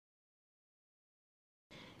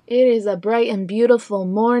It is a bright and beautiful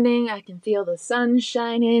morning. I can feel the sun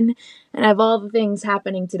shining, and I have all the things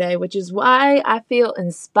happening today, which is why I feel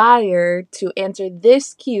inspired to answer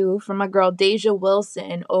this cue from my girl Deja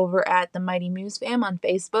Wilson over at the Mighty Muse Fam on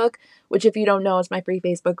Facebook, which, if you don't know, is my free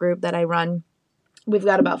Facebook group that I run. We've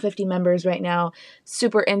got about 50 members right now,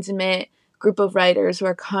 super intimate group of writers who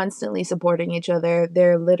are constantly supporting each other.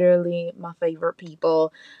 They're literally my favorite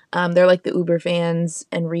people. They're like the Uber fans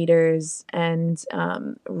and readers and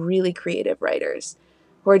really creative writers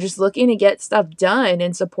who are just looking to get stuff done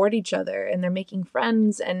and support each other, and they're making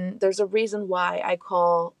friends. And there's a reason why I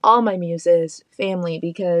call all my muses family,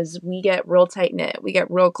 because we get real tight knit, we get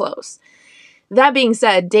real close. That being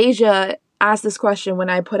said, Deja asked this question when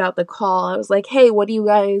I put out the call. I was like, hey, what do you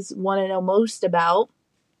guys want to know most about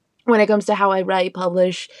when it comes to how I write,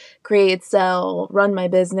 publish, create, sell, run my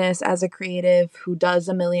business as a creative who does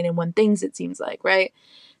a million and one things, it seems like, right?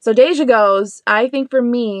 So Deja goes, I think for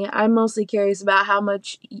me, I'm mostly curious about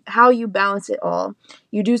how you balance it all.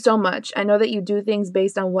 You do so much. I know that you do things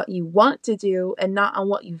based on what you want to do and not on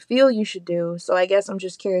what you feel you should do. So I guess I'm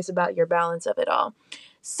just curious about your balance of it all.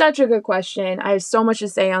 Such a good question. I have so much to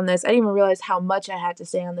say on this. I didn't even realize how much I had to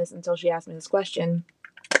say on this until she asked me this question.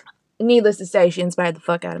 Needless to say, she inspired the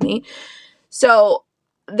fuck out of me. So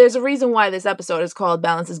there's a reason why this episode is called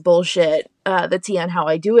Balance is Bullshit, the tea on how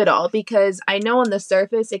I do it all, because I know on the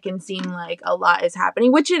surface it can seem like a lot is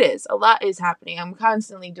happening, which it is. A lot is happening. I'm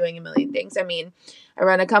constantly doing a million things. I mean, I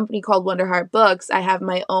run a company called Wonderheart Books. I have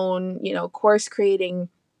my own, course creating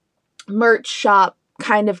merch shop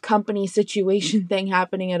kind of company situation thing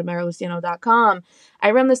happening at AmaraLuciano.com. I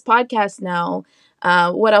run this podcast now.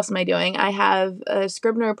 What else am I doing? I have a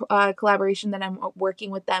Scribner collaboration that I'm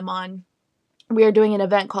working with them on. We are doing an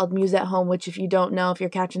event called Muse at Home, which, if you don't know, if you're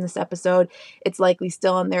catching this episode, it's likely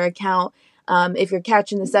still on their account. If you're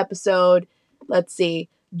catching this episode, let's see,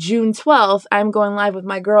 June 12th, I'm going live with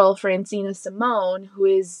my girl, Francina Simone, who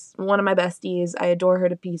is one of my besties. I adore her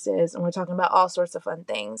to pieces, and we're talking about all sorts of fun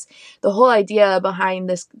things. The whole idea behind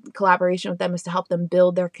this collaboration with them is to help them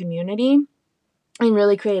build their community and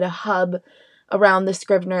really create a hub around the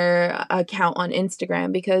Scribner account on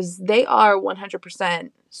Instagram, because they are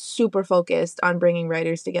 100% super focused on bringing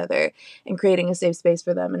writers together and creating a safe space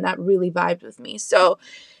for them, and that really vibed with me. So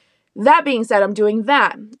that being said, I'm doing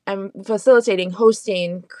that. I'm facilitating,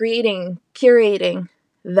 hosting, creating, curating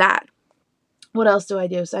that. What else do I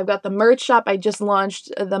do? So I've got the merch shop. I just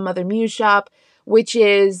launched the Mother Muse shop, which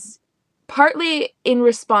is partly in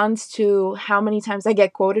response to how many times I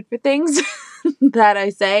get quoted for things that I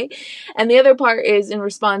say. And the other part is in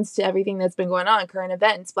response to everything that's been going on, current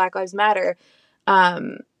events, Black Lives Matter.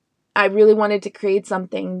 I really wanted to create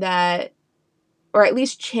something that, or at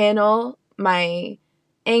least channel my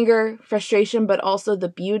anger, frustration, but also the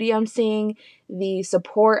beauty I'm seeing, the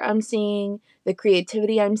support I'm seeing, the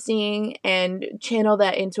creativity I'm seeing, and channel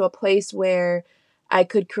that into a place where I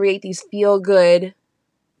could create these feel-good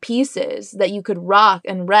pieces that you could rock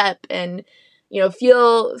and rep and,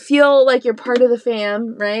 feel like you're part of the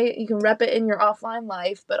fam, right? You can rep it in your offline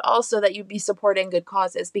life, but also that you'd be supporting good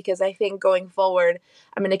causes, because I think going forward,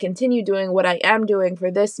 I'm going to continue doing what I am doing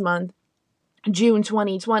for this month, June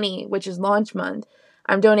 2020, which is launch month.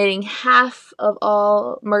 I'm donating half of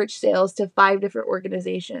all merch sales to 5 different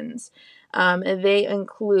organizations. And they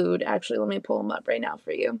include, actually, let me pull them up right now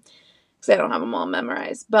for you, because I don't have them all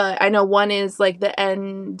memorized. But I know one is like the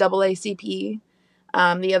NAACP.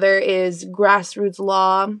 The other is Grassroots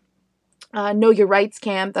Law. Know Your Rights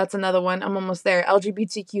Camp. That's another one. I'm almost there.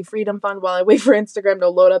 LGBTQ Freedom Fund, while I wait for Instagram to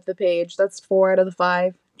load up the page. That's 4 out of the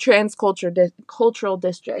 5. Cultural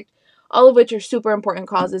District. All of which are super important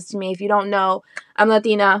causes to me. If you don't know, I'm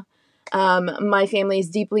Latina. My family is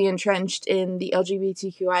deeply entrenched in the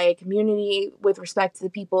LGBTQIA community with respect to the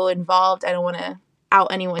people involved. I don't want to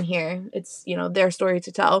out anyone here. It's, their story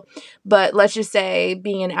to tell. But let's just say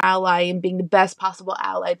being an ally and being the best possible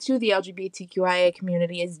ally to the LGBTQIA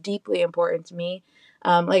community is deeply important to me.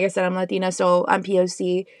 Like I said, I'm Latina, so I'm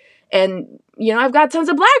POC. And, I've got tons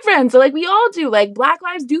of Black friends. So, like, we all do. Like, Black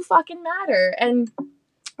lives do fucking matter. And,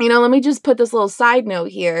 let me just put this little side note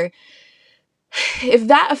here. If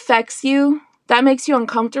that affects you, that makes you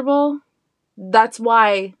uncomfortable, that's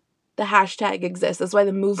why the hashtag exists. That's why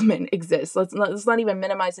the movement exists. Let's not even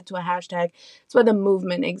minimize it to a hashtag. That's why the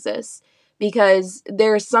movement exists. Because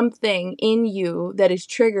there is something in you that is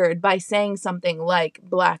triggered by saying something like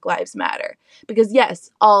Black Lives Matter. Because yes,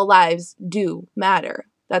 all lives do matter.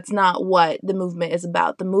 That's not what the movement is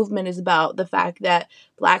about. The movement is about the fact that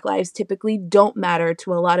Black lives typically don't matter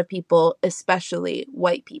to a lot of people, especially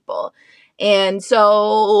white people. And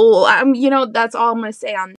so, that's all I'm going to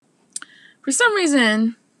say on. For some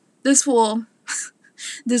reason, This fool,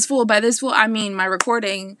 by this fool, I mean my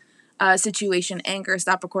recording situation, Anchor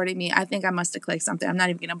stopped recording me. I think I must have clicked something. I'm not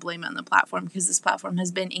even going to blame it on the platform because this platform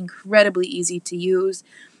has been incredibly easy to use.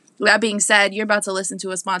 With that being said, you're about to listen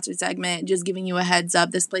to a sponsored segment, just giving you a heads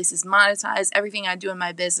up. This place is monetized. Everything I do in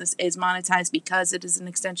my business is monetized because it is an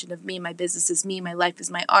extension of me. My business is me. My life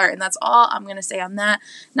is my art. And that's all I'm going to say on that.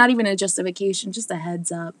 Not even a justification, just a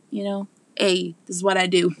heads up, you know? Hey, this is what I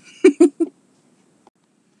do.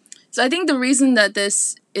 So I think the reason that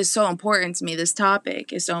this is so important to me, this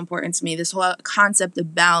topic is so important to me, this whole concept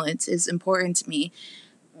of balance is important to me,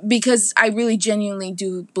 because I really genuinely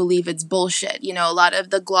do believe it's bullshit. You know, a lot of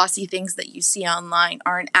the glossy things that you see online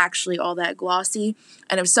aren't actually all that glossy.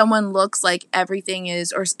 And if someone looks like everything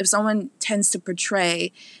is, or if someone tends to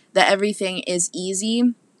portray that everything is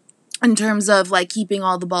easy in terms of like keeping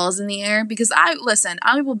all the balls in the air, because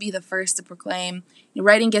I will be the first to proclaim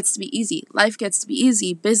writing gets to be easy, life gets to be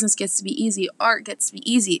easy, business gets to be easy, art gets to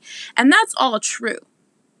be easy. And that's all true,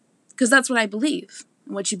 because that's what I believe.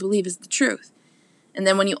 And what you believe is the truth. And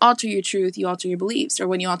then when you alter your truth, you alter your beliefs. Or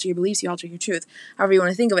when you alter your beliefs, you alter your truth. However you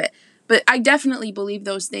want to think of it. But I definitely believe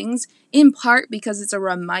those things, in part because it's a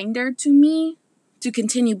reminder to me to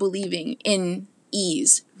continue believing in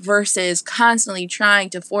ease versus constantly trying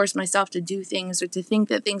to force myself to do things or to think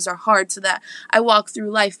that things are hard so that I walk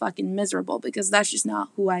through life fucking miserable, because that's just not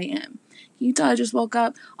who I am. Can you tell I just woke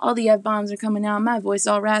up? All the F-bombs are coming out. My voice is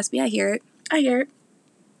all raspy. I hear it.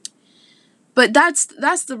 But that's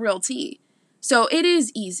the real tea. So it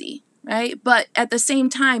is easy, right? But at the same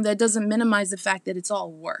time, that doesn't minimize the fact that it's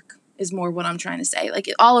all work, is more what I'm trying to say. Like,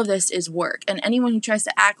 all of this is work. And anyone who tries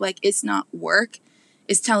to act like it's not work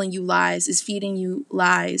is telling you lies, is feeding you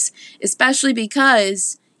lies. Especially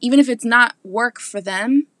because even if it's not work for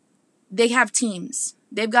them, they have teams.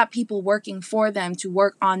 They've got people working for them to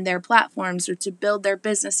work on their platforms or to build their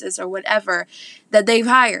businesses or whatever that they've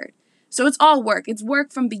hired. So it's all work. It's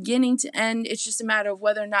work from beginning to end. It's just a matter of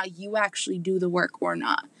whether or not you actually do the work or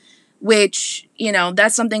not, which, you know,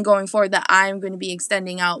 that's something going forward that I'm going to be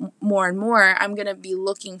extending out more and more. I'm going to be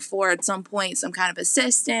looking for at some point some kind of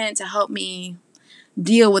assistant to help me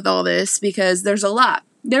deal with all this, because there is a lot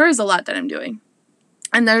that I'm doing.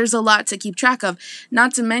 And there's a lot to keep track of,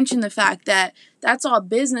 not to mention the fact that that's all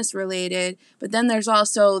business related, but then there's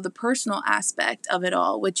also the personal aspect of it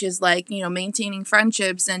all, which is like, you know, maintaining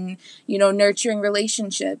friendships and, you know, nurturing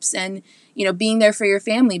relationships and, you know, being there for your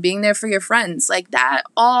family, being there for your friends. Like, that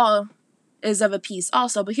all is of a piece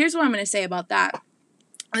also. But here's what I'm going to say about that.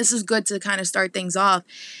 This is good to kind of start things off.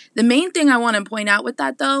 The main thing I want to point out with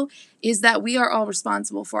that, though, is that we are all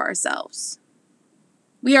responsible for ourselves.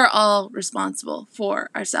 We are all responsible for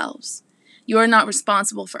ourselves. You are not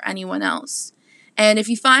responsible for anyone else. And if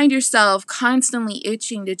you find yourself constantly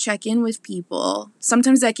itching to check in with people,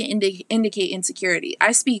 sometimes that can indicate insecurity.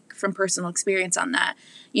 I speak from personal experience on that.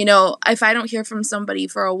 You know, if I don't hear from somebody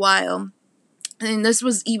for a while, and this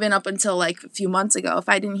was even up until like a few months ago, if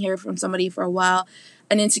I didn't hear from somebody for a while,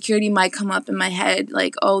 an insecurity might come up in my head,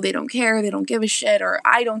 like, oh, they don't care, they don't give a shit, or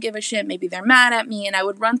I don't give a shit, maybe they're mad at me, and I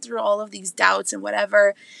would run through all of these doubts and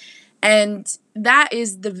whatever, and that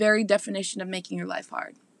is the very definition of making your life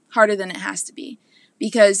harder than it has to be,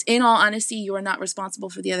 because in all honesty, you are not responsible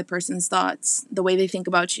for the other person's thoughts, the way they think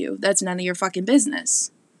about you. That's none of your fucking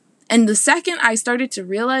business. And the second I started to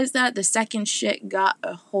realize that, the second shit got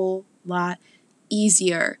a whole lot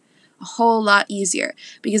easier. A whole lot easier,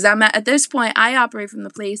 because at this point, I operate from the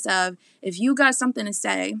place of, if you got something to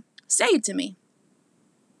say it to me.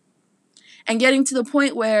 And getting to the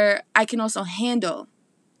point where I can also handle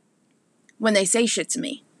when they say shit to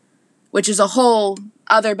me, which is a whole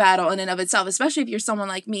other battle in and of itself, especially if you're someone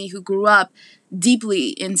like me who grew up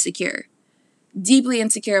deeply insecure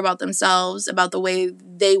about themselves, about the way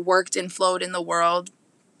they worked and flowed in the world.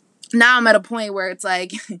 Now I'm at a point where it's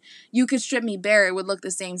like, you could strip me bare, it would look the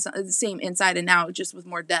same inside and out, just with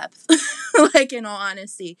more depth, like, in all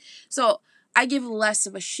honesty. So I give less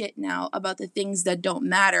of a shit now about the things that don't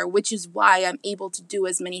matter, which is why I'm able to do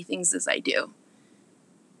as many things as I do,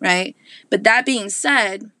 right? But that being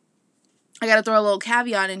said, I got to throw a little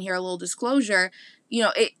caveat in here, a little disclosure. You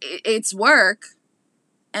know, it's work,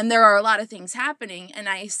 and there are a lot of things happening, and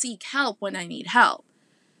I seek help when I need help.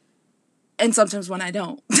 And sometimes when I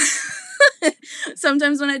don't.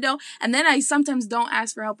 Sometimes when I don't. And then I sometimes don't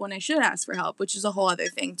ask for help when I should ask for help, which is a whole other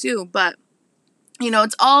thing too. But, you know,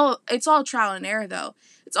 it's all trial and error, though.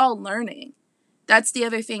 It's all learning. That's the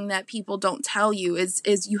other thing that people don't tell you is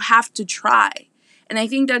you have to try. And I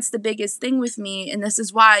think that's the biggest thing with me. And this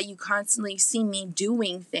is why you constantly see me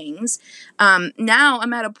doing things. Now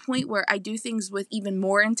I'm at a point where I do things with even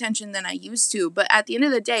more intention than I used to. But at the end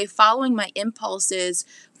of the day, following my impulses,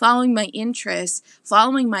 following my interests,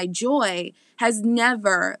 following my joy has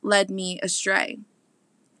never led me astray.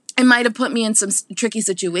 It might have put me in some tricky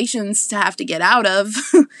situations to have to get out of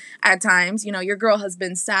at times. You know, your girl has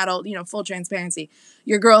been saddled, full transparency.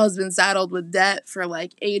 Your girl has been saddled with debt for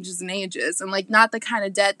like ages and ages. And like not the kind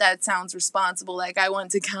of debt that sounds responsible. Like I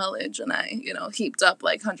went to college and I, heaped up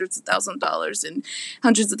like hundreds of thousands of dollars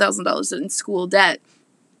in school debt.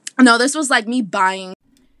 No, this was like me buying.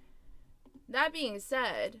 That being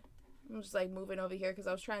said, I'm just like moving over here because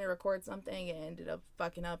I was trying to record something and ended up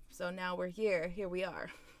fucking up. So now we're here. Here we are.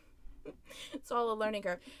 It's all a learning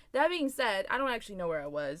curve. That being said, I don't actually know where I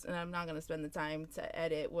was, and I'm not going to spend the time to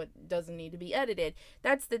edit what doesn't need to be edited.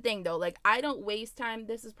 That's the thing, though. Like, I don't waste time.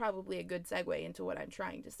 This is probably a good segue into what I'm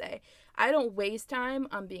trying to say. I don't waste time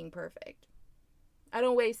on being perfect. I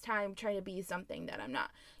don't waste time trying to be something that I'm not.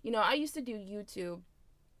 I used to do YouTube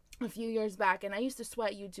a few years back, and I used to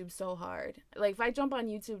sweat YouTube so hard. Like, if I jump on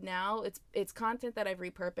YouTube now, it's content that I've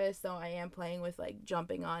repurposed, so I am playing with, like,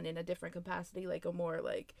 jumping on in a different capacity, like a more,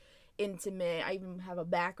 like, intimate. I even have a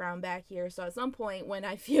background back here, so at some point when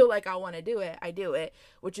I feel like I want to do it, I do it,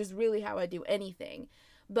 which is really how I do anything.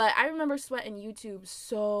 But I remember sweating YouTube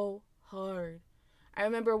so hard. I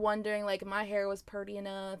remember wondering, like, if my hair was pretty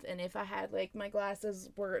enough, and if I had, like, my glasses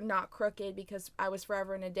were not crooked, because I was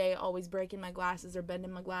forever in a day always breaking my glasses or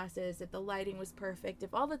bending my glasses, if the lighting was perfect,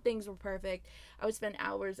 if all the things were perfect, I would spend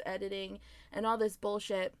hours editing and all this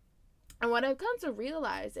bullshit. And what I've come to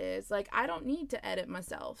realize is, like, I don't need to edit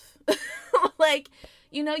myself. Like,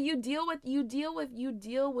 you deal with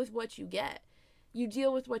what you get. You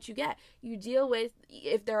deal with what you get. You deal with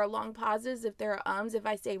if there are long pauses, if there are ums, if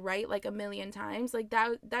I say right like a million times, like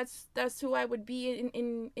that's who I would be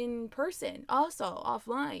in person, also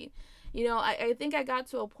offline. I think I got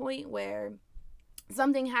to a point where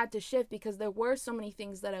something had to shift because there were so many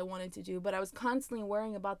things that I wanted to do, but I was constantly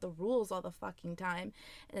worrying about the rules all the fucking time.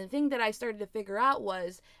 And the thing that I started to figure out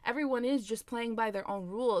was everyone is just playing by their own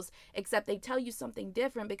rules, except they tell you something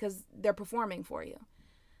different because they're performing for you.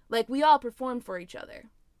 Like, we all perform for each other,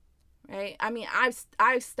 right? I mean,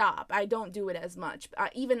 I've stopped. I don't do it as much.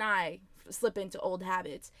 Even I slip into old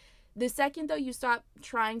habits. The second, though, you stop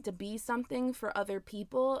trying to be something for other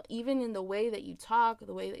people, even in the way that you talk,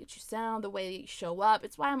 the way that you sound, the way that you show up.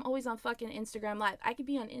 It's why I'm always on fucking Instagram Live. I could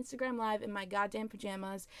be on Instagram Live in my goddamn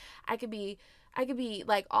pajamas. I could be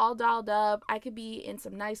like all dolled up. I could be in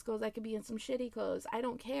some nice clothes. I could be in some shitty clothes. I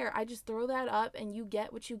don't care. I just throw that up and you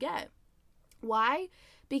get what you get. Why?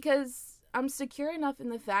 Because I'm secure enough in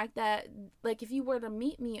the fact that, like, if you were to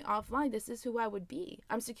meet me offline, this is who I would be.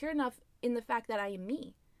 I'm secure enough in the fact that I am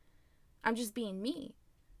me. I'm just being me.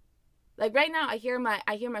 Like, right now, I hear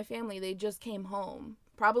my family. They just came home,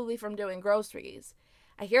 probably from doing groceries.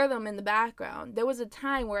 I hear them in the background. There was a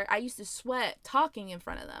time where I used to sweat talking in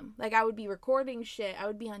front of them. Like, I would be recording shit. I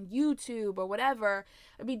would be on YouTube or whatever.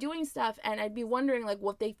 I'd be doing stuff, and I'd be wondering, like,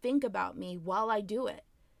 what they think about me while I do it.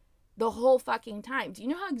 The whole fucking time. Do you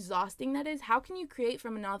know how exhausting that is? How can you create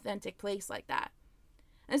from an authentic place like that?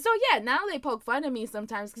 And so, yeah, now they poke fun at me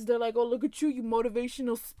sometimes because they're like, oh, look at you, you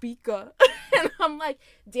motivational speaker. And I'm like,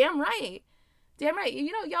 damn right. Damn right.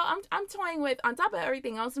 Y'all, I'm toying with, on top of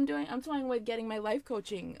everything else I'm doing, I'm toying with getting my life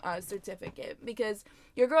coaching certificate, because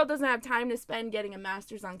your girl doesn't have time to spend getting a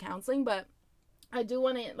master's on counseling, but I do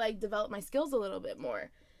want to, like, develop my skills a little bit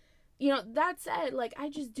more. That said, like,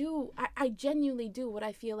 I genuinely do what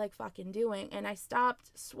I feel like fucking doing, and I stopped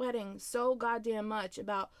sweating so goddamn much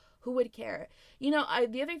about who would care. The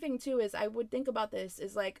other thing, too, is I would think about this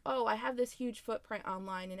is like, oh, I have this huge footprint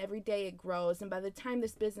online, and every day it grows, and by the time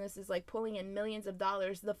this business is, like, pulling in millions of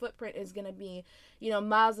dollars, the footprint is going to be,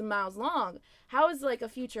 miles and miles long. How is, like, a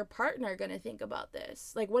future partner going to think about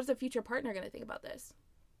this? Like, what is a future partner going to think about this?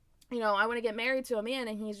 I want to get married to a man,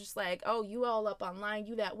 and he's just like, oh, you all up online,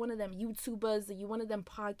 you that one of them YouTubers, you one of them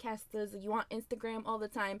podcasters, you on Instagram all the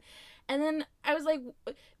time. And then I was like,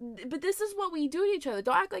 but this is what we do to each other.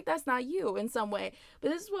 Don't act like that's not you in some way.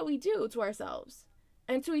 But this is what we do to ourselves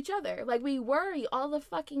and to each other. Like, we worry all the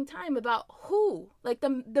fucking time about who, like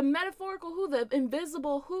the metaphorical who, the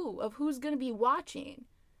invisible who of who's going to be watching.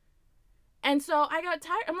 And so I got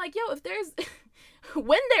tired. I'm like, yo, if there's,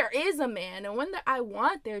 when there is a man, and when I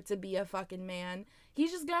want there to be a fucking man,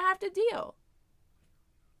 he's just going to have to deal.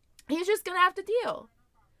 He's just going to have to deal.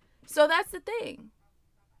 So that's the thing.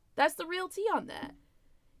 That's the real tea on that.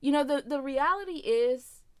 The reality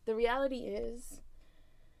is,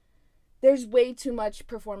 there's way too much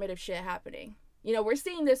performative shit happening. You know, we're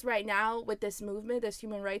seeing this right now with this movement, this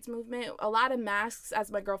human rights movement. A lot of masks,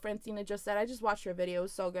 as my girlfriend Tina just said, I just watched her video, it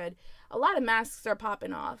was so good. A lot of masks are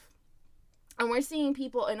popping off. And we're seeing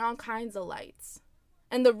people in all kinds of lights.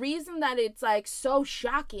 And the reason that it's like so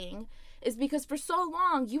shocking is because for so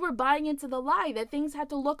long you were buying into the lie that things had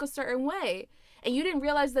to look a certain way. And you didn't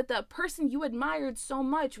realize that the person you admired so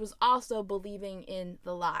much was also believing in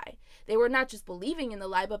the lie. They were not just believing in the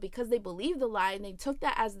lie, but because they believed the lie and they took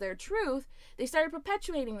that as their truth, they started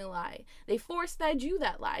perpetuating the lie. They force-fed you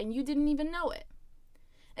that lie and you didn't even know it.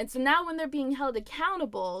 And so now when they're being held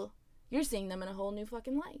accountable, you're seeing them in a whole new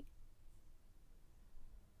fucking light.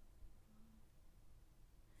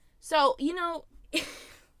 So, you know,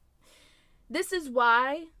 this is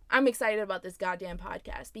why I'm excited about this goddamn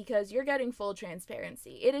podcast, because you're getting full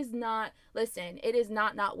transparency. It is not, listen, it is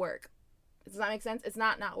not work. Does that make sense? It's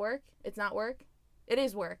not work. It's not work. It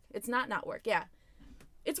is work. It's not work. Yeah.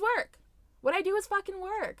 It's work. What I do is fucking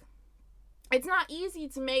work. It's not easy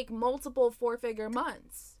to make multiple 4-figure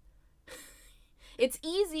months. It's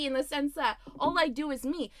easy in the sense that all I do is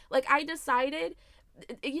me. Like, I decided,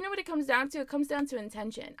 you know what it comes down to? It comes down to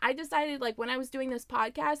intention. I decided, like, when I was doing this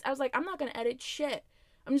podcast, I was like, I'm not going to edit shit.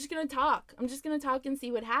 I'm just going to talk. I'm just going to talk and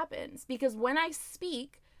see what happens. Because when I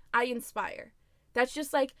speak, I inspire. That's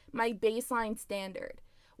just like my baseline standard.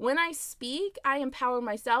 When I speak, I empower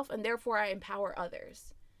myself and therefore I empower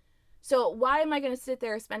others. So why am I going to sit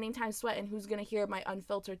there spending time sweating who's going to hear my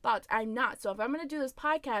unfiltered thoughts? I'm not. So if I'm going to do this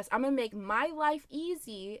podcast, I'm going to make my life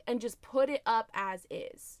easy and just put it up as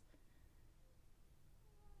is.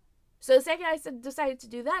 So the second I decided to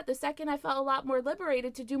do that, the second I felt a lot more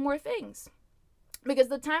liberated to do more things. Because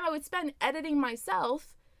the time I would spend editing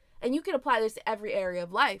myself, and you can apply this to every area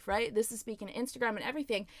of life, right? This is speaking to Instagram and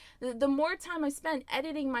everything. The more time I spend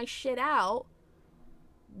editing my shit out,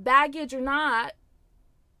 baggage or not,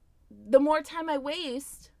 the more time I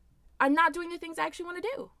waste, I'm not doing the things I actually want to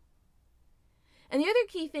do. And the other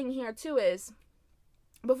key thing here too is,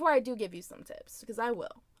 before I do give you some tips, because I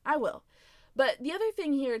will. But the other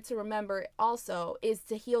thing here to remember also is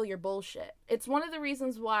to heal your bullshit. It's one of the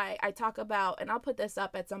reasons why I talk about, and I'll put this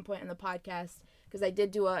up at some point in the podcast, because I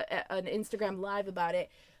did do an Instagram live about it.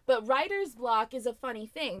 But writer's block is a funny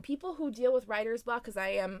thing. People who deal with writer's block, because I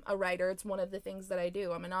am a writer, it's one of the things that I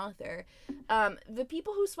do. I'm an author. The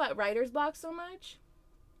people who sweat writer's block so much,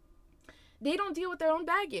 they don't deal with their own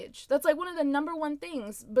baggage. That's like one of the number one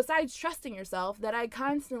things, besides trusting yourself, that I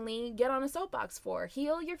constantly get on a soapbox for.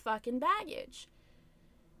 Heal your fucking baggage.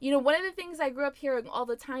 You know, one of the things I grew up hearing all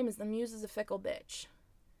the time is the muse is a fickle bitch.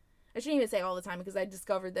 I shouldn't even say all the time, because I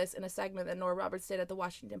discovered this in a segment that Nora Roberts did at the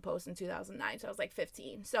Washington Post in 2009. So I was like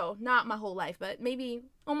 15. So not my whole life, but maybe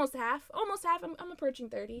almost half. I'm approaching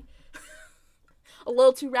 30. A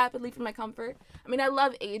little too rapidly for my comfort. I mean, I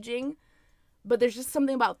love aging, but there's just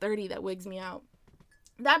something about 30 that wigs me out.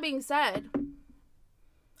 That being said,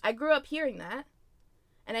 I grew up hearing that,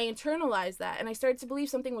 and I internalized that, and I started to believe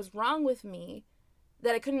something was wrong with me,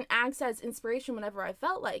 that I couldn't access inspiration whenever I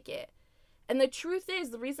felt like it. And the truth is,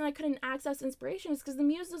 the reason I couldn't access inspiration is because the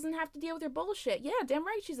muse doesn't have to deal with her bullshit. Yeah, damn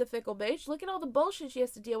right she's a fickle bitch. Look at all the bullshit she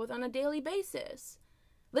has to deal with on a daily basis.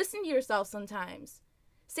 Listen to yourself sometimes.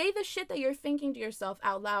 Say the shit that you're thinking to yourself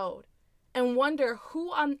out loud. And wonder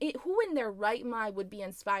who in their right mind would be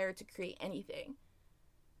inspired to create anything.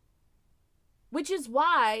 Which is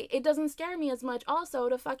why it doesn't scare me as much also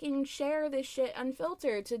to fucking share this shit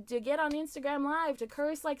unfiltered, to get on Instagram Live, to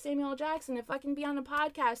curse like Samuel L. Jackson, to fucking be on a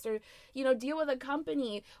podcast, or, you know, deal with a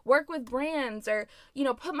company, work with brands, or, you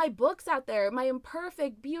know, put my books out there, my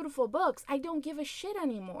imperfect, beautiful books. I don't give a shit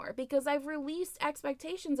anymore because I've released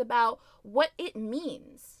expectations about what it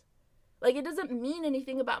means. Like, it doesn't mean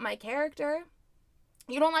anything about my character.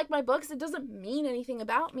 You don't like my books, it doesn't mean anything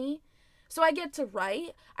about me. So I get to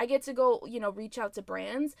write, I get to go, you know, reach out to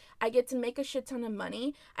brands, I get to make a shit ton of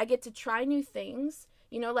money, I get to try new things,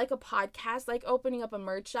 you know, like a podcast, like opening up a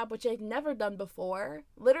merch shop, which I've never done before.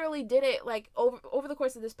 Literally did it like over the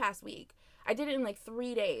course of this past week. I did it in like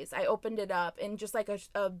 3 days. I opened it up in just like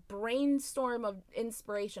a brainstorm of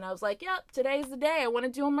inspiration. I was like, yep, today's the day. I want to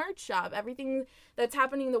do a merch shop. Everything that's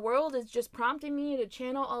happening in the world is just prompting me to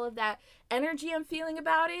channel all of that energy I'm feeling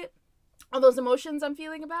about it, all those emotions I'm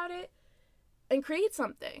feeling about it, and create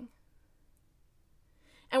something.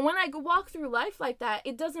 And when I walk through life like that,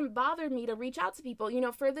 it doesn't bother me to reach out to people. You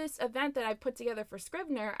know, for this event that I put together for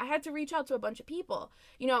Scrivener, I had to reach out to a bunch of people.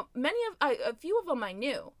 You know, a few of them I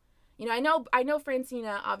knew. You know, I know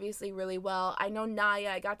Francina obviously really well. I know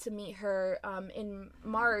Naya. I got to meet her in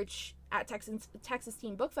March at Texas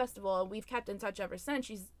Teen Book Festival, and we've kept in touch ever since.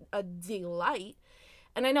 She's a delight.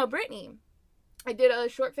 And I know Brittany. I did a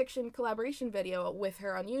short fiction collaboration video with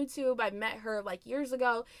her on YouTube. I met her like years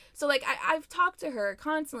ago. So like I've talked to her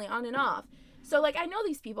constantly on and off. So like I know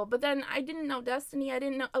these people, but then I didn't know Destiny. I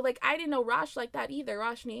didn't know Rosh like that either.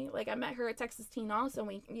 Roshni, like I met her at Texas Teen also, and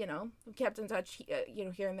we, we kept in touch,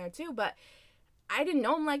 here and there too, but I didn't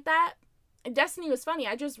know him like that. Destiny was funny.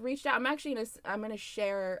 I just reached out. I'm gonna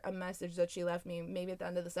share a message that she left me maybe at the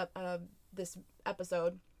end of this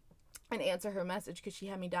episode, and answer her message because she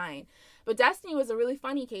had me dying. But Destiny was a really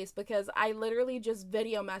funny case because I literally just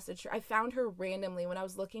video messaged her. I found her randomly when I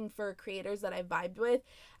was looking for creators that I vibed with.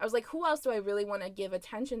 I was like, who else do I really want to give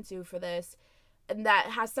attention to for this, and that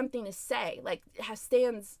has something to say, like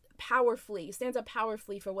stands up powerfully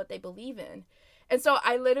for what they believe in. And so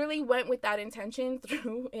I literally went with that intention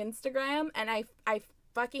through Instagram, and I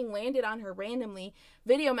fucking landed on her randomly,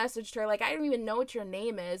 video messaged her, like, I don't even know what your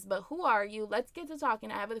name is, but who are you? Let's get to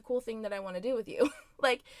talking. I have a cool thing that I want to do with you.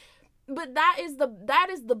 Like, but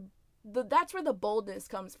that's where the boldness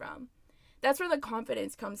comes from. That's where the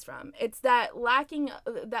confidence comes from. It's that lacking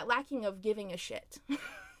of giving a shit.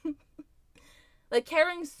 Like,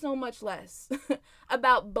 caring so much less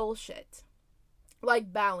about bullshit.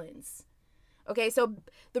 Like balance. Okay, so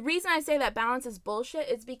the reason I say that balance is bullshit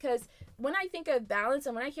is because when I think of balance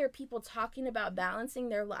and when I hear people talking about balancing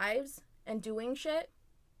their lives and doing shit,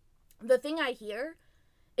 the thing I hear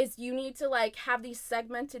is you need to like have these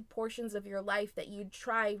segmented portions of your life that you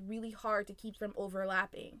try really hard to keep from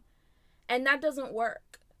overlapping. And that doesn't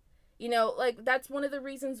work. Like that's one of the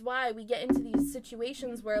reasons why we get into these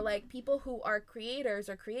situations where like people who are creators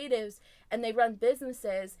or creatives and they run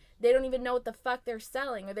businesses, they don't even know what the fuck they're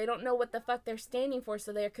selling, or they don't know what the fuck they're standing for,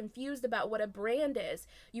 so they're confused about what a brand is.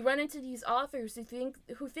 You run into these authors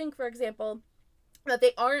who think, for example, that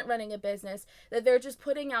they aren't running a business, that they're just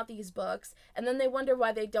putting out these books, and then they wonder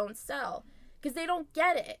why they don't sell, because they don't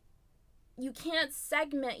get it. You can't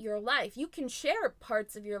segment your life. You can share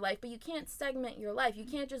parts of your life, but you can't segment your life. You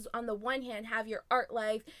can't just, on the one hand, have your art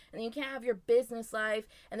life, and then you can't have your business life,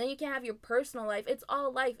 and then you can't have your personal life. It's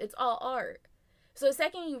all life. It's all art. So the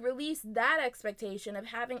second you release that expectation of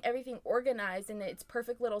having everything organized in its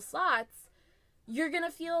perfect little slots, you're going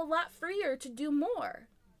to feel a lot freer to do more.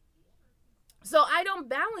 So I don't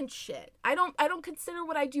balance shit. I don't consider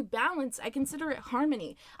what I do balance. I consider it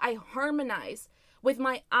harmony. I harmonize with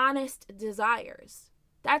my honest desires.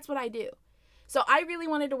 That's what I do. So I really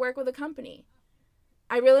wanted to work with a company.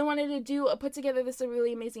 I really wanted to put together this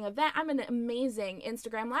really amazing event. I'm an amazing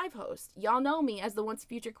Instagram live host. Y'all know me as the once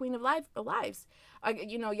future queen of lives.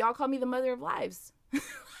 Y'all call me the mother of lives.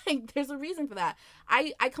 Like, there's a reason for that.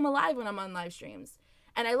 I come alive when I'm on live streams.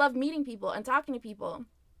 And I love meeting people and talking to people.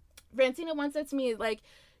 Francina once said to me, like,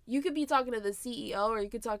 you could be talking to the CEO or you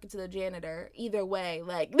could talk to the janitor. Either way,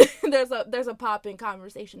 like, there's a pop-in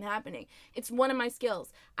conversation happening. It's one of my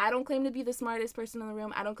skills. I don't claim to be the smartest person in the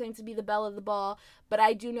room. I don't claim to be the belle of the ball, but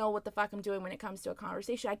I do know what the fuck I'm doing when it comes to a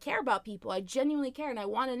conversation. I care about people. I genuinely care, and I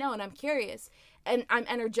want to know, and I'm curious, and I'm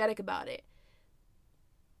energetic about it,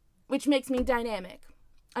 which makes me dynamic,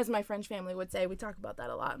 as my French family would say. We talk about that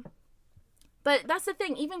a lot. But that's the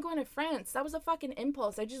thing, even going to France, that was a fucking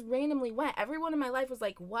impulse. I just randomly went. Everyone in my life was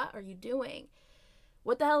like, what are you doing?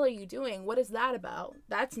 What the hell are you doing? What is that about?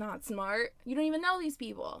 That's not smart. You don't even know these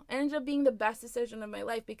people. It ended up being the best decision of my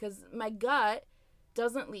life because my gut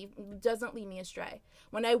doesn't lead me astray.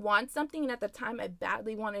 When I want something, and at the time I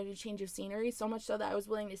badly wanted a change of scenery, so much so that I was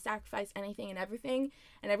willing to sacrifice anything and everything,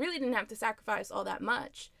 and I really didn't have to sacrifice all that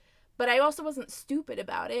much. But I also wasn't stupid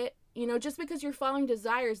about it. Just because you're following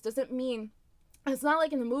desires doesn't mean... It's not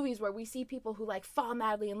like in the movies where we see people who like fall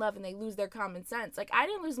madly in love and they lose their common sense. Like, I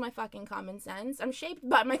didn't lose my fucking common sense. I'm shaped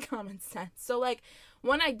by my common sense. So like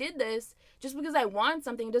when I did this, just because I want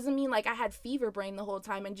something doesn't mean like I had fever brain the whole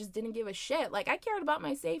time and just didn't give a shit. Like, I cared about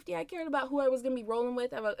my safety. I cared about who I was going to be rolling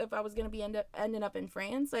with if I was going to be ending up in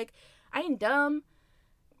France. Like, I ain't dumb,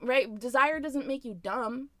 right? Desire doesn't make you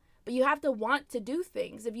dumb. But you have to want to do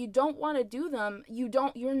things. If you don't want to do them,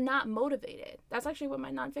 you're not motivated. That's actually what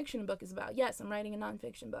my nonfiction book is about. Yes, I'm writing a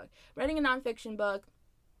nonfiction book. I'm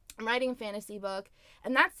writing a fantasy book.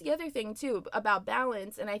 And that's the other thing, too, about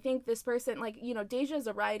balance. And I think this person, like, Deja is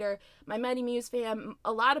a writer. My Mighty Muse fam,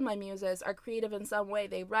 a lot of my muses are creative in some way.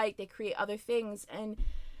 They write, they create other things. And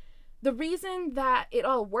the reason that it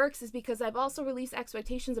all works is because I've also released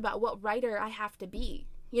expectations about what writer I have to be.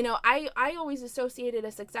 I always associated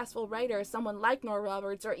a successful writer as someone like Nora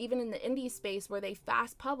Roberts, or even in the indie space where they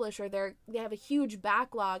fast publish or they have a huge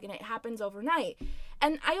backlog and it happens overnight.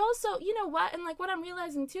 And I also, what I'm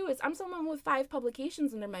realizing too is I'm someone with 5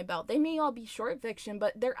 publications under my belt. They may all be short fiction,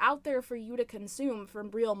 but they're out there for you to consume from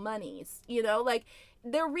real monies,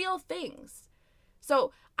 they're real things.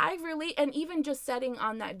 So I've really, and even just setting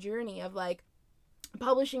on that journey of like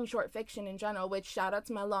publishing short fiction in general, which shout out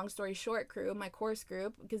to my long story short crew, my course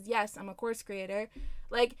group, because yes, I'm a course creator.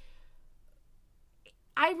 Like,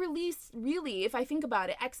 I released, really, if I think about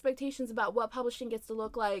it, expectations about what publishing gets to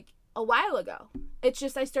look like a while ago. It's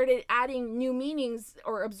just I started adding new meanings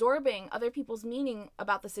or absorbing other people's meaning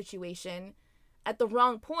about the situation at the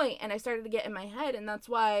wrong point, and I started to get in my head, and that's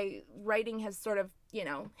why writing has sort of,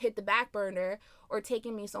 hit the back burner or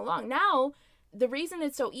taken me so long. Now, the reason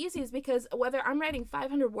it's so easy is because whether I'm writing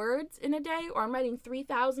 500 words in a day, or I'm writing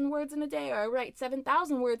 3,000 words in a day, or I write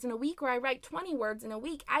 7,000 words in a week, or I write 20 words in a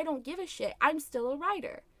week, I don't give a shit. I'm still a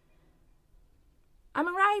writer. I'm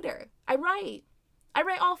a writer. I write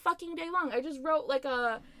all fucking day long. I just wrote like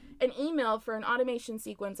an email for an automation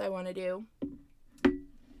sequence I want to do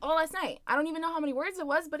all last night. I don't even know how many words it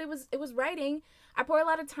was, but it was writing. I pour a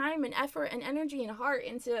lot of time and effort and energy and heart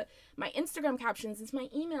into my Instagram captions, into my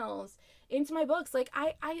emails, into my books. Like,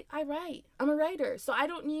 I write. I'm a writer. So I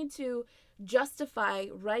don't need to justify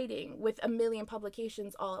writing with a million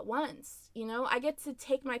publications all at once. I get to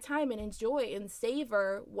take my time and enjoy and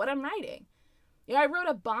savor what I'm writing. I wrote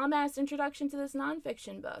a bomb-ass introduction to this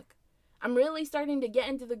nonfiction book. I'm really starting to get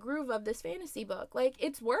into the groove of this fantasy book. Like,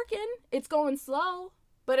 it's working. It's going slow.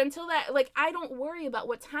 But until that, like, I don't worry about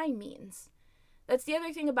what time means. That's the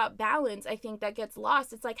other thing about balance, I think, that gets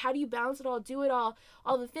lost. It's like, how do you balance it all, do it all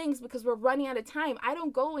the things, because we're running out of time. I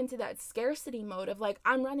don't go into that scarcity mode of, like,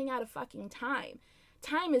 I'm running out of fucking time.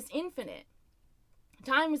 Time is infinite.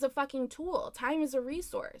 Time is a fucking tool. Time is a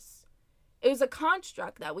resource. It was a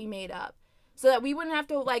construct that we made up so that we wouldn't have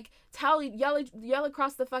to, like, yell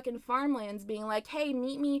across the fucking farmlands being like, hey,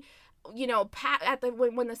 meet me, at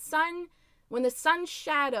when the sun's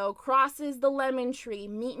shadow crosses the lemon tree,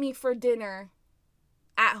 meet me for dinner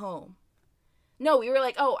at home. No, we were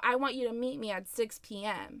like, oh, I want you to meet me at 6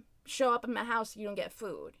 p.m. Show up at my house so you don't get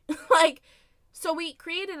food. Like, so we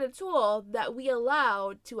created a tool that we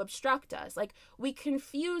allowed to obstruct us. Like, we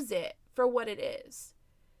confuse it for what it is.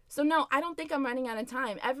 So no, I don't think I'm running out of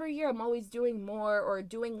time. Every year I'm always doing more or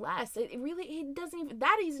doing less. That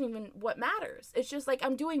isn't even what matters. It's just like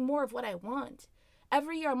I'm doing more of what I want.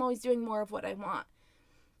 Every year I'm always doing more of what I want.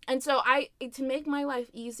 And so to make my life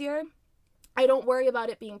easier, I don't worry about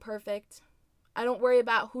it being perfect. I don't worry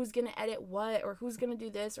about who's going to edit what, or who's going to do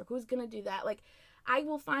this, or who's going to do that. Like, I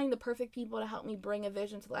will find the perfect people to help me bring a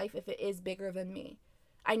vision to life if it is bigger than me.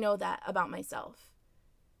 I know that about myself.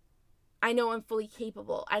 I know I'm fully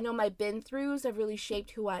capable. I know my been-throughs have really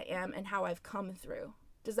shaped who I am and how I've come through.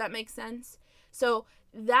 Does that make sense? So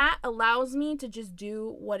that allows me to just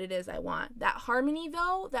do what it is I want. That harmony,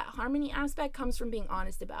 though, that harmony aspect comes from being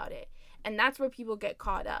honest about it. And that's where people get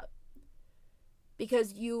caught up.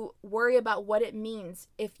 Because you worry about what it means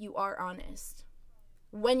if you are honest.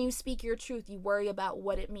 When you speak your truth, you worry about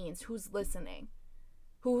what it means. Who's listening?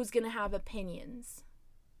 Who's going to have opinions?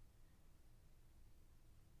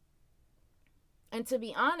 And to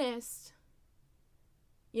be honest,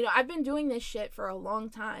 I've been doing this shit for a long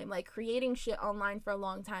time, like creating shit online for a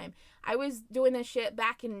long time. I was doing this shit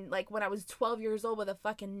back in, like, when I was 12 years old with a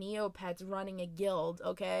fucking Neopets running a guild,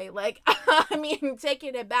 okay? Like, I mean,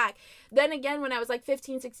 taking it back. Then again, when I was like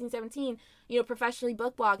 15, 16, 17, professionally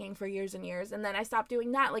book blogging for years and years. And then I stopped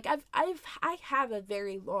doing that. Like, I have a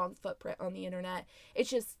very long footprint on the internet. It's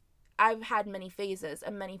just, I've had many phases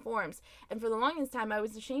and many forms. And for the longest time, I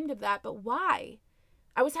was ashamed of that. But why?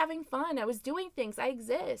 I was having fun. I was doing things. I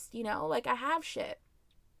exist, like I have shit.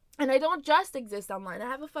 And I don't just exist online. I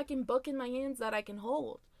have a fucking book in my hands that I can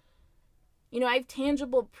hold. I have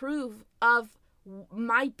tangible proof of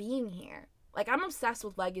my being here. Like, I'm obsessed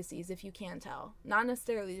with legacies, if you can't tell. Not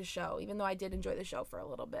necessarily the show, even though I did enjoy the show for a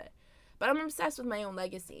little bit. But I'm obsessed with my own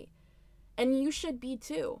legacy. And you should be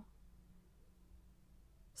too.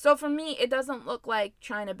 So for me, it doesn't look like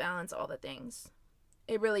trying to balance all the things.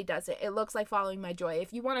 It really doesn't. It looks like following my joy.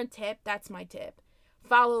 If you want a tip, that's my tip.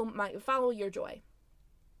 Follow your joy.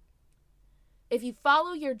 If you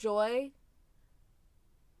follow your joy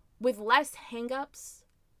with less hangups,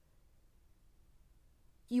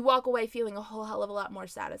 you walk away feeling a whole hell of a lot more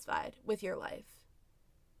satisfied with your life.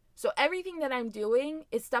 So everything that I'm doing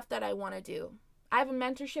is stuff that I want to do. I have a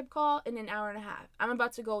mentorship call in an hour and a half. I'm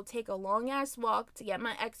about to go take a long-ass walk to get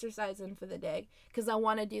my exercise in for the day because I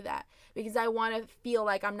want to do that. Because I want to feel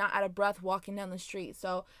like I'm not out of breath walking down the street.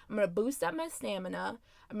 So I'm going to boost up my stamina.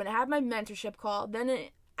 I'm going to have my mentorship call. Then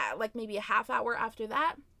like maybe a half hour after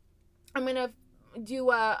that, I'm going to do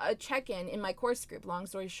a check-in in my course group, long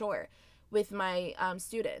story short, with my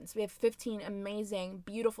students. We have 15 amazing,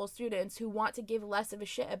 beautiful students who want to give less of a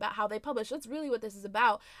shit about how they publish. That's really what this is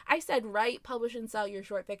about. I said write, publish, and sell your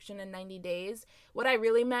short fiction in 90 days. What I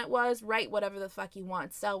really meant was write whatever the fuck you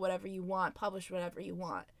want, sell whatever you want, publish whatever you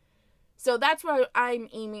want. So that's where I'm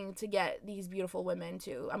aiming to get these beautiful women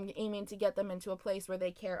to. I'm aiming to get them into a place where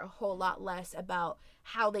they care a whole lot less about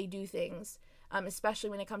how they do things,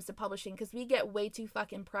 especially when it comes to publishing, because we get way too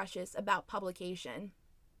fucking precious about publication.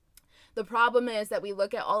 The problem is that we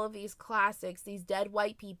look at all of these classics, these dead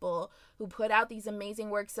white people who put out these amazing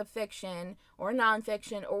works of fiction or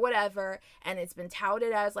nonfiction or whatever, and it's been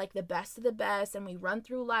touted as like the best of the best, and we run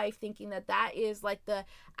through life thinking that that is like the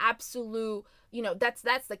absolute, that's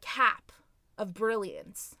the cap of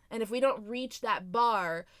brilliance. And if we don't reach that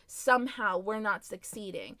bar, somehow we're not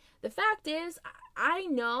succeeding. The fact is, I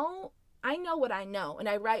know what I know, and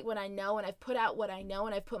I write what I know, and I've put out what I know,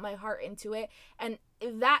 and I've put my heart into it, and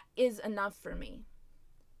that is enough for me.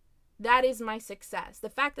 That is my success. The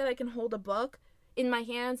fact that I can hold a book in my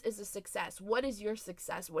hands is a success. What is your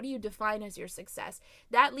success? What do you define as your success?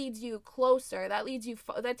 That leads you closer.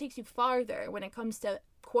 That takes you farther when it comes to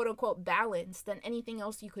quote unquote balance than anything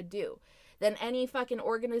else you could do, than any fucking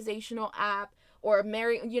organizational app or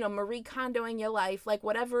Marie Kondoing your life, like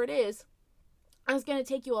whatever it is. It's going to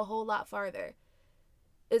take you a whole lot farther.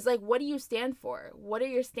 It's like, what do you stand for? What are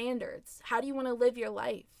your standards? How do you want to live your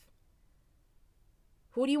life?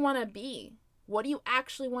 Who do you want to be? What do you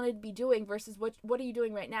actually want to be doing versus what are you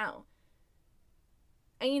doing right now?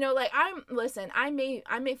 And I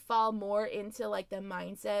may fall more into like the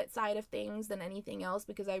mindset side of things than anything else,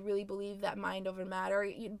 because I really believe that mind over matter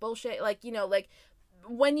bullshit.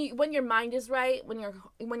 When your mind is right, when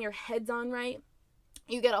your head's on right,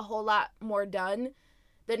 you get a whole lot more done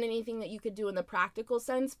than anything that you could do in the practical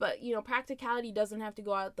sense. But, practicality doesn't have to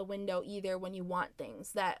go out the window either when you want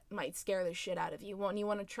things that might scare the shit out of you, when you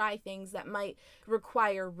want to try things that might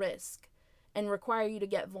require risk and require you to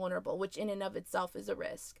get vulnerable, which in and of itself is a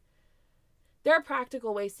risk. There are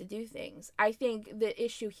practical ways to do things. I think the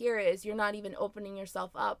issue here is you're not even opening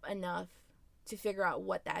yourself up enough to figure out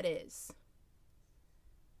what that is.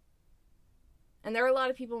 And there are a lot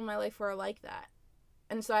of people in my life who are like that.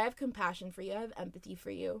 And so I have compassion for you. I have empathy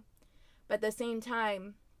for you. But at the same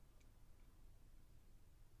time,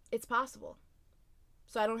 it's possible.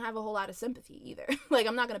 So I don't have a whole lot of sympathy either.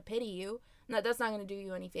 I'm not going to pity you. That's not going to do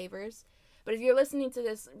you any favors. But if you're listening to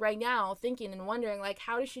this right now, thinking and wondering,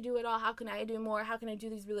 how does she do it all? How can I do more? How can I do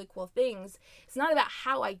these really cool things? It's not about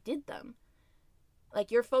how I did them.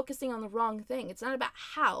 You're focusing on the wrong thing. It's not about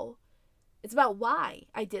how. It's about why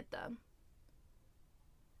I did them.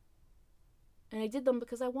 And I did them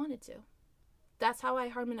because I wanted to. That's how I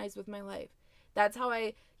harmonize with my life. That's how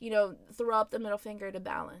I, throw up the middle finger to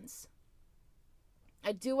balance.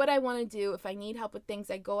 I do what I want to do. If I need help with things,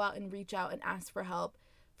 I go out and reach out and ask for help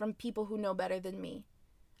from people who know better than me.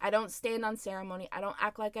 I don't stand on ceremony. I don't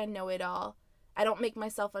act like I know it all. I don't make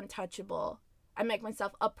myself untouchable. I make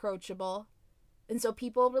myself approachable. And so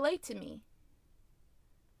people relate to me.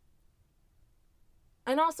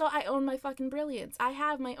 And also, I own my fucking brilliance. I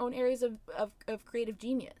have my own areas of creative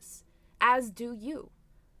genius, as do you.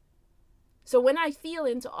 So when I feel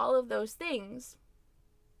into all of those things,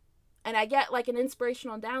 and I get an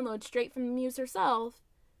inspirational download straight from the muse herself,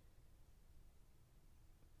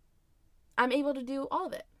 I'm able to do all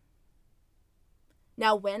of it.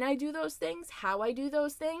 Now, when I do those things, how I do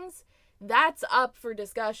those things, that's up for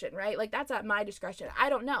discussion, right? That's at my discretion. I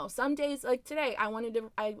don't know. Some days, today, I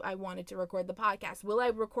wanted to record the podcast. Will I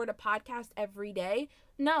record a podcast every day?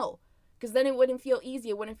 No, because then it wouldn't feel easy.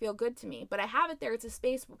 It wouldn't feel good to me. But I have it there. It's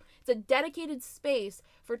a dedicated space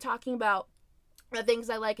for talking about the things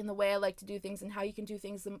I like and the way I like to do things and how you can do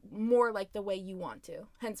things more like the way you want to.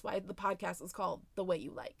 Hence why the podcast is called The Way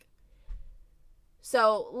You Like.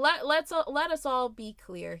 So let us all be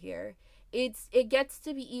clear here. It gets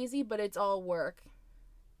to be easy, but it's all work.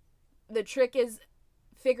 The trick is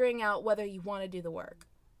figuring out whether you want to do the work.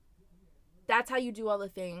 That's how you do all the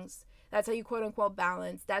things. That's how you quote unquote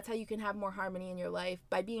balance. That's how you can have more harmony in your life,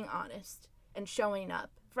 by being honest and showing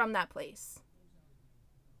up from that place.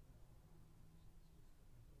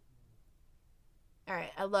 All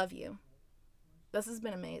right, I love you. This has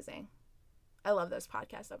been amazing. I love this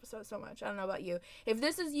podcast episode so much. I don't know about you. If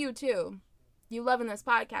this is you too, you loving this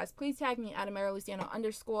podcast, please tag me at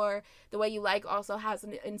 @AmaraLuciano_. The Way You Like also has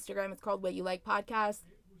an Instagram. It's called Way You Like Podcast.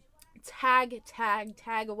 Tag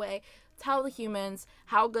away. Tell the humans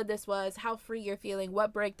how good this was, how free you're feeling,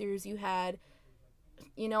 what breakthroughs you had.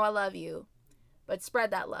 I love you. But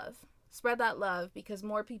spread that love. Spread that love, because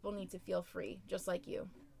more people need to feel free, just like you.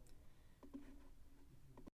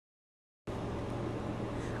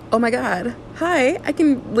 Oh my god. Hi, I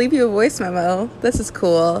can leave you a voice memo. This is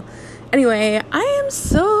cool. Anyway, I am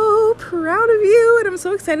so proud of you, and I'm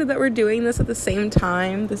so excited that we're doing this at the same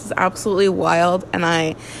time. This is absolutely wild, and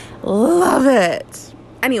I love it.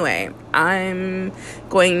 Anyway, I'm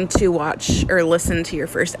going to watch or listen to your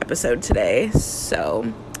first episode today,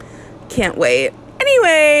 so can't wait.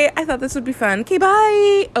 Anyway, I thought this would be fun. Okay,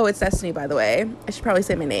 bye. Oh, it's Destiny, by the way. I should probably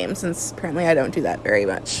say my name, since apparently I don't do that very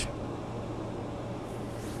much.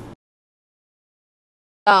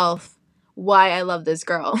 Why I love this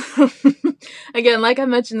girl. Again, like I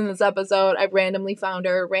mentioned in this episode, I randomly found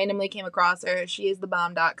her, randomly came across her. She is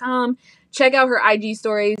thebomb.com. Check out her IG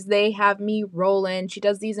stories. They have me rolling. She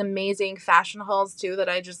does these amazing fashion hauls too that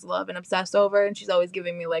I just love and obsess over. And she's always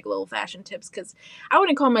giving me like little fashion tips because I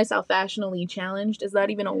wouldn't call myself fashionably challenged. Is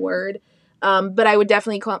that even a word? But I would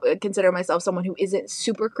definitely consider myself someone who isn't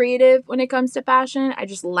super creative when it comes to fashion. I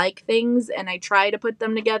just like things and I try to put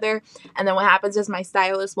them together. And then what happens is my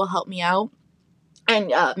stylist will help me out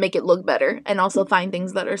and make it look better and also find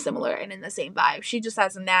things that are similar and in the same vibe. She just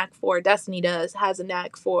has a knack for, Destiny has a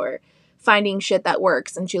knack for finding shit that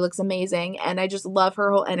works, and she looks amazing. And I just love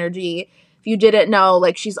her whole energy. If you didn't know,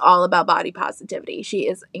 like, she's all about body positivity. She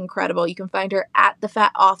is incredible. You can find her at The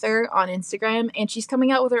Fat Author on Instagram, and she's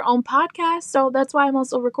coming out with her own podcast. So that's why I'm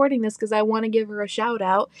also recording this, because I want to give her a shout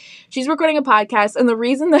out. She's recording a podcast, and the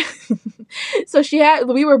reason that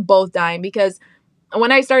we were both dying because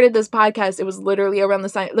when I started this podcast, it was literally around the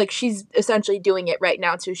time, like, she's essentially doing it right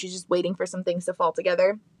now too. She's just waiting for some things to fall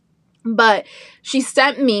together. But she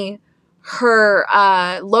sent me her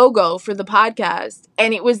logo for the podcast,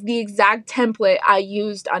 and it was the exact template I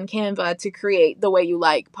used on Canva to create the Way You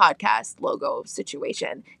Like podcast logo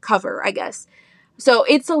situation cover, I guess. So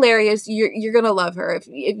it's hilarious. You're gonna love her. If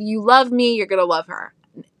you love me, you're gonna love her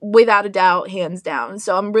without a doubt, hands down.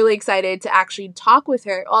 So I'm really excited to actually talk with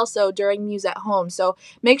her also during Muse at Home. So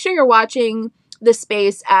make sure you're watching the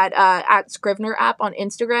space at Scrivener app on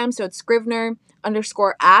Instagram. So it's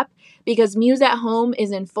Scrivener_app. Because Muse at Home is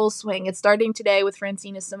in full swing. It's starting today with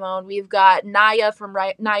Francina Simone. We've got Naya from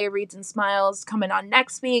Naya Reads and Smiles coming on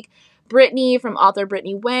next week. Brittany from author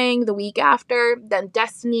Brittany Wang the week after. Then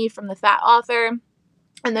Destiny from The Fat Author.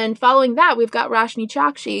 And then following that, we've got Roshni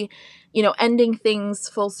Chokshi, ending things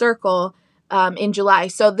full circle in July.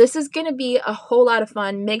 So this is going to be a whole lot of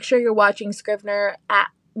fun. Make sure you're watching Scrivener at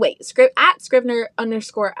Scrivener_app.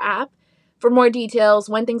 For more details,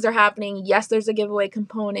 when things are happening. Yes, there's a giveaway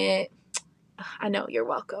component. I know, you're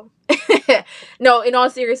welcome. No, in all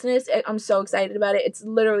seriousness, I'm so excited about it. It's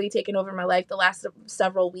literally taken over my life the last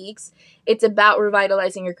several weeks. It's about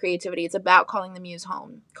revitalizing your creativity. It's about calling the muse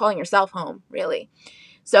home, calling yourself home, really.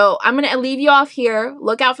 So I'm going to leave you off here.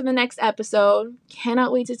 Look out for the next episode.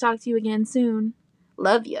 Cannot wait to talk to you again soon.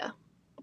 Love ya.